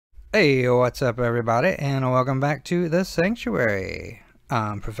Hey, what's up everybody, and welcome back to the Sanctuary.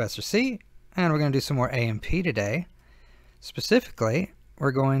 I'm Professor C, and we're going to do some more A&P today. Specifically,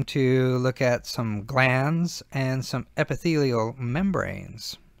 we're going to look at some glands and some epithelial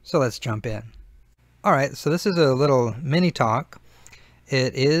membranes. So let's jump in. Alright, so this is a little mini talk.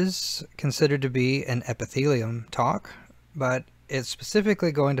 It is considered to be an epithelium talk, but it's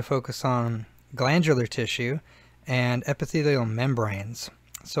specifically going to focus on glandular tissue and epithelial membranes.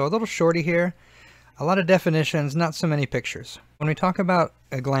 So a little shorty here, a lot of definitions, not so many pictures. When we talk about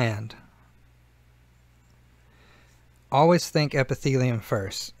a gland, always think epithelium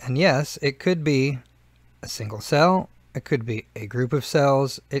first. And yes, it could be a single cell, it could be a group of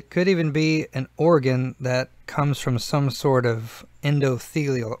cells, it could even be an organ that comes from some sort of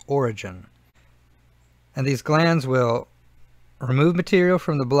endothelial origin. And these glands will remove material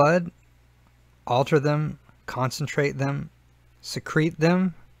from the blood, alter them, concentrate them, secrete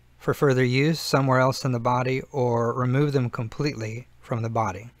them for further use somewhere else in the body, or remove them completely from the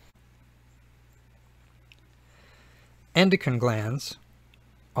body. Endocrine glands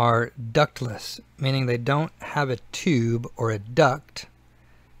are ductless, meaning they don't have a tube or a duct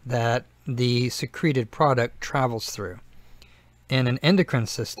that the secreted product travels through. In an endocrine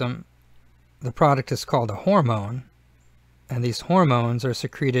system, the product is called a hormone, and these hormones are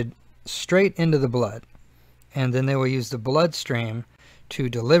secreted straight into the blood. And then they will use the bloodstream to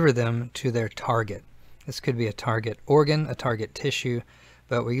deliver them to their target. This could be a target organ, a target tissue,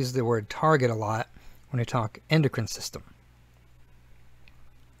 but we use the word target a lot when we talk endocrine system.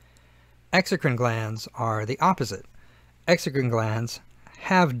 Exocrine glands are the opposite. Exocrine glands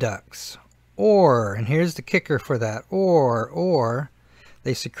have ducts, and here's the kicker for that, or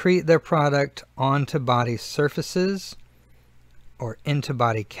they secrete their product onto body surfaces or into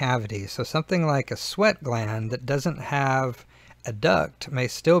body cavities. So something like a sweat gland that doesn't have a duct may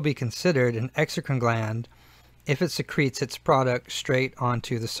still be considered an exocrine gland if it secretes its product straight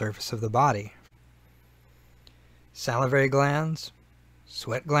onto the surface of the body. Salivary glands,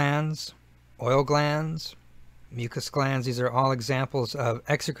 sweat glands, oil glands, mucus glands, these are all examples of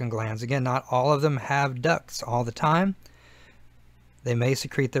exocrine glands. Again, not all of them have ducts all the time. They may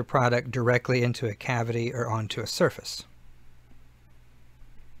secrete their product directly into a cavity or onto a surface.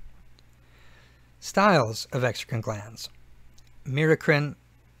 Styles of exocrine glands: merocrine,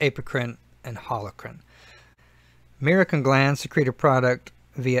 apocrine, and holocrine. Merocrine glands secrete a product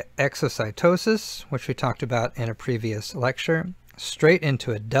via exocytosis, which we talked about in a previous lecture, straight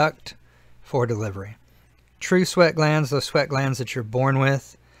into a duct for delivery. True sweat glands, those sweat glands that you're born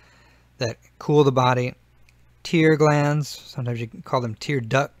with that cool the body. Tear glands, sometimes you can call them tear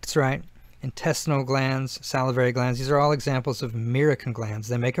ducts, right? Intestinal glands, salivary glands, these are all examples of merocrine glands.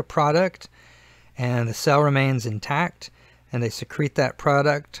 They make a product and the cell remains intact, and they secrete that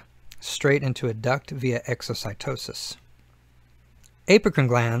product straight into a duct via exocytosis. Apocrine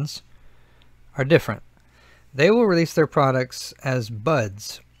glands are different. They will release their products as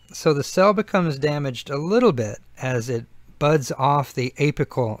buds. So the cell becomes damaged a little bit as it buds off the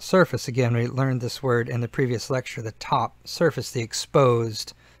apical surface. Again, we learned this word in the previous lecture, the top surface, the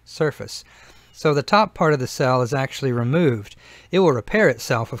exposed surface. So the top part of the cell is actually removed. It will repair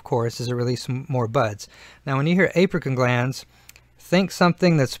itself, of course, as it releases more buds. Now, when you hear apocrine glands, think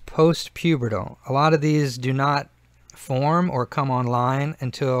something that's post-pubertal. A lot of these do not form or come online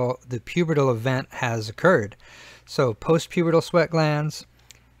until the pubertal event has occurred. So post-pubertal sweat glands,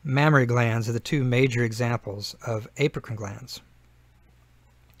 mammary glands are the two major examples of apocrine glands.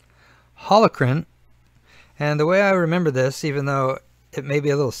 Holocrine, and the way I remember this, even though it may be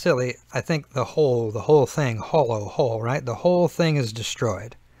a little silly, I think the whole thing, whole, right? The whole thing is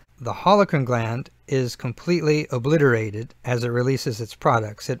destroyed. The holocrine gland is completely obliterated as it releases its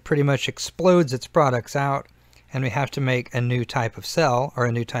products. It pretty much explodes its products out, and we have to make a new type of cell or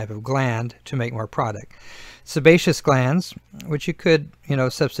a new type of gland to make more product. Sebaceous glands, which you could,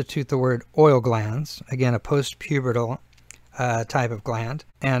 substitute the word oil glands, again, a post-pubertal type of gland,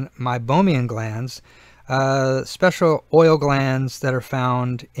 and meibomian glands, special oil glands that are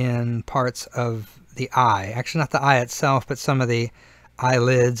found in parts of the eye. Actually, not the eye itself, but some of the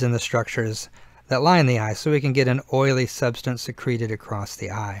eyelids and the structures that line the eye, so we can get an oily substance secreted across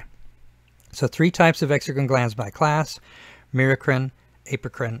the eye. So 3 types of exocrine glands by class: merocrine,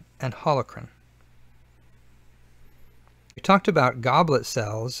 apocrine, and holocrine. We talked about goblet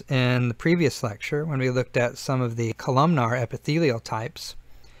cells in the previous lecture when we looked at some of the columnar epithelial types.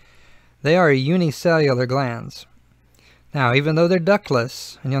 They are unicellular glands. Now, even though they're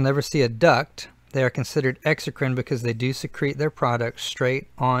ductless, and you'll never see a duct, they are considered exocrine because they do secrete their product straight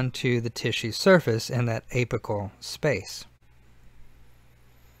onto the tissue surface in that apical space.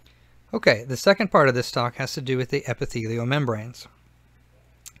 Okay, the second part of this talk has to do with the epithelial membranes.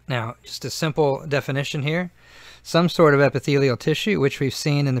 Now, just a simple definition here. Some sort of epithelial tissue, which we've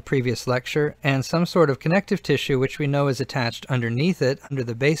seen in the previous lecture, and some sort of connective tissue, which we know is attached underneath it, under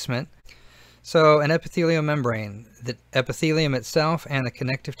the basement. So an epithelial membrane, the epithelium itself and the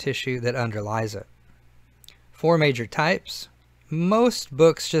connective tissue that underlies it. 4 major types. Most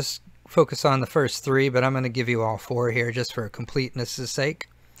books just focus on the first 3, but I'm going to give you all 4 here just for completeness' sake.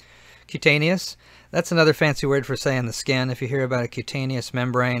 Cutaneous, that's another fancy word for saying the skin. If you hear about a cutaneous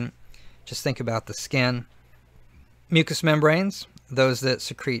membrane, just think about the skin. Mucous membranes, those that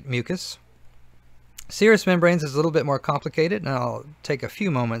secrete mucus. Serous membranes is a little bit more complicated, and I'll take a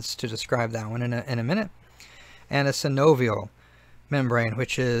few moments to describe that one in a minute. And a synovial membrane,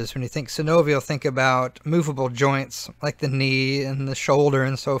 which is, when you think synovial, think about movable joints like the knee and the shoulder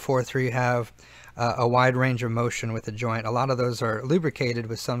and so forth, where you have a wide range of motion with the joint. A lot of those are lubricated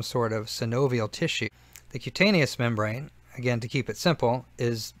with some sort of synovial tissue. The cutaneous membrane, again to keep it simple,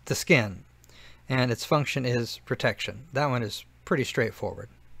 is the skin, and its function is protection. That one is pretty straightforward.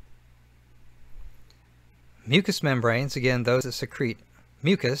 Mucous membranes, again those that secrete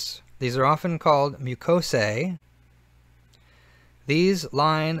mucus, these are often called MUCOSAE. These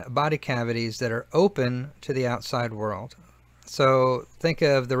line body cavities that are open to the outside world. So think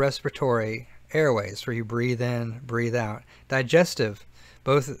of the respiratory airways where you breathe in, breathe out. Digestive,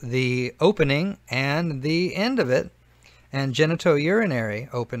 both the opening and the end of it, and genitourinary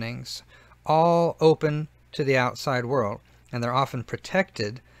openings, all open to the outside world, and they're often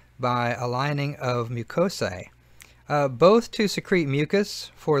protected by a lining of mucosae, both to secrete mucus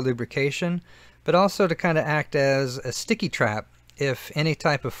for lubrication, but also to kind of act as a sticky trap if any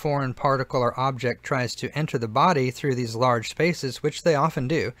type of foreign particle or object tries to enter the body through these large spaces, which they often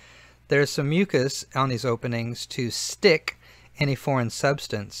do. There's some mucus on these openings to stick any foreign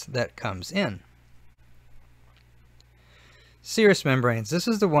substance that comes in. Serous membranes. This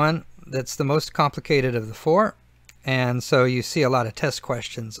is the one that's the most complicated of the 4, and so you see a lot of test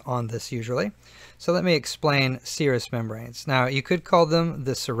questions on this usually. So let me explain serous membranes. Now, you could call them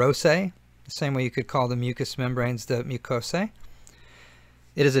the SEROSAE, the same way you could call the mucous membranes the MUCOSAE.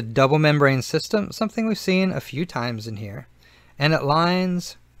 It is a double membrane system, something we've seen a few times in here, and it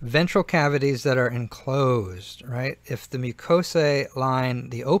lines ventral cavities that are enclosed, right? If the mucosae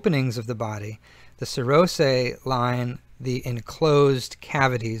line the openings of the body, the serosae line the enclosed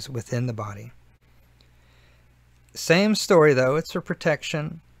cavities within the body. Same story though, it's for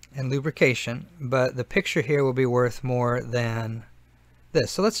protection and lubrication, but the picture here will be worth more than this.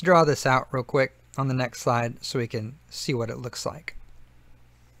 So let's draw this out real quick on the next slide so we can see what it looks like.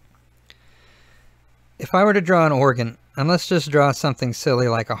 If I were to draw an organ, and let's just draw something silly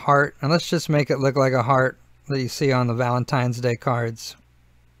like a heart, and let's just make it look like a heart that you see on the Valentine's Day cards.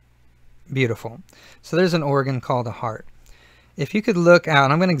 Beautiful. So there's an organ called a heart. If you could look out,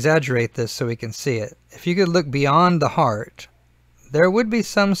 and I'm going to exaggerate this so we can see it. If you could look beyond the heart, there would be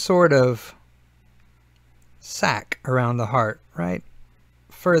some sort of sac around the heart, right?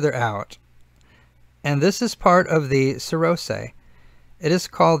 Further out. And this is part of the serosae. It is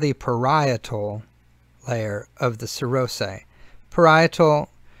called the parietal layer of the serosae. Parietal,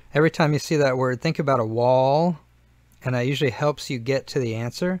 every time you see that word, think about a wall, and that usually helps you get to the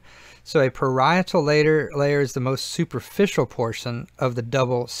answer. So a parietal layer is the most superficial portion of the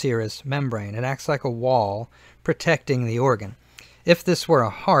double serous membrane. It acts like a wall protecting the organ. If this were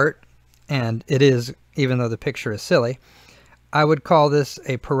a heart, and it is, even though the picture is silly, I would call this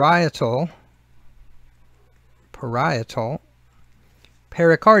a parietal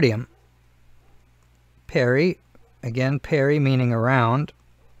pericardium. Peri, again peri meaning around,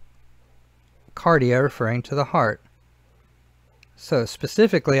 cardia referring to the heart. So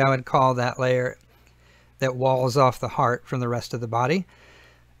specifically I would call that layer that walls off the heart from the rest of the body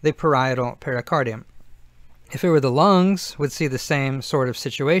the parietal pericardium. If it were the lungs, we'd see the same sort of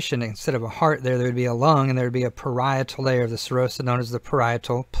situation. Instead of a heart there would be a lung, and there would be a parietal layer of the serosa known as the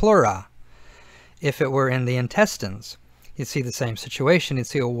parietal pleura. If it were in the intestines, you'd see the same situation. You'd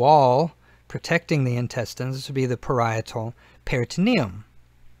see a wall protecting the intestines to be the parietal peritoneum.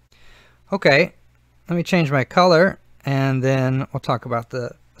 Okay, let me change my color, and then we'll talk about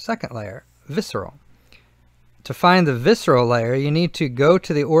the second layer, visceral. To find the visceral layer, you need to go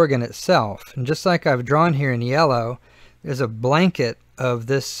to the organ itself. And just like I've drawn here in yellow, there's a blanket of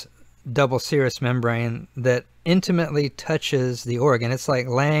this double serous membrane that intimately touches the organ. It's like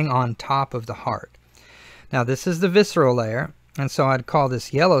laying on top of the heart. Now this is the visceral layer, and so I'd call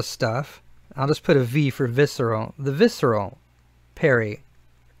this yellow stuff, I'll just put a V for visceral, the visceral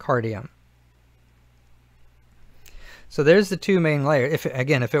pericardium. So there's the two main layers. If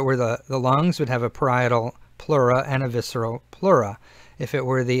it were the lungs, would have a parietal pleura and a visceral pleura. If it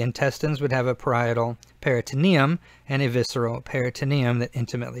were the intestines, would have a parietal peritoneum and a visceral peritoneum that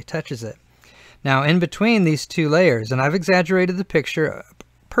intimately touches it. Now, in between these two layers, and I've exaggerated the picture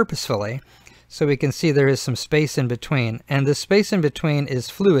purposefully so we can see there is some space in between, and the space in between is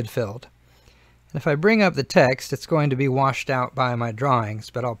fluid filled. And if I bring up the text, it's going to be washed out by my drawings,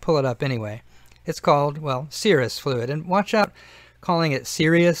 but I'll pull it up anyway. It's called, well, serous fluid. And watch out calling it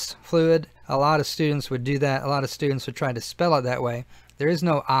serious fluid. A lot of students would do that. A lot of students would try to spell it that way. There is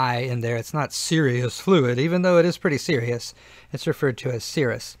no I in there. It's not serious fluid, even though it is pretty serious. It's referred to as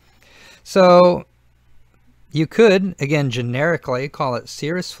serous. So you could, again, generically call it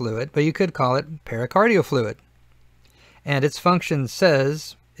serous fluid, but you could call it pericardial fluid. And its function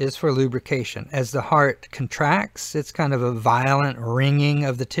is for lubrication. As the heart contracts, it's kind of a violent ringing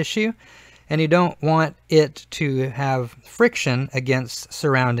of the tissue, and you don't want it to have friction against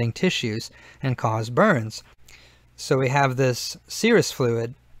surrounding tissues and cause burns. So we have this serous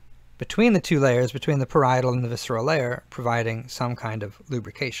fluid between the two layers, between the parietal and the visceral layer, providing some kind of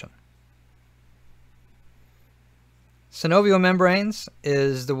lubrication. Synovial membranes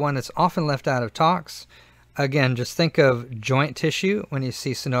is the one that's often left out of talks. Again, just think of joint tissue when you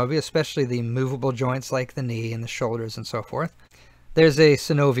see synovia, especially the movable joints like the knee and the shoulders and so forth. There's a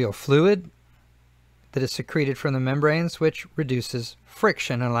synovial fluid that is secreted from the membranes, which reduces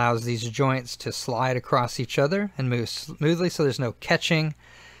friction and allows these joints to slide across each other and move smoothly, so there's no catching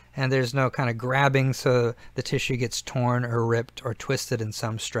and there's no kind of grabbing so the tissue gets torn or ripped or twisted in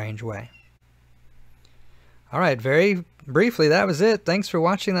some strange way. All right, very briefly, that was it. Thanks for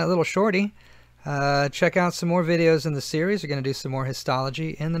watching that little shorty. Check out some more videos in the series. We're going to do some more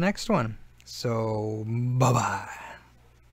histology in the next one. So, bye-bye.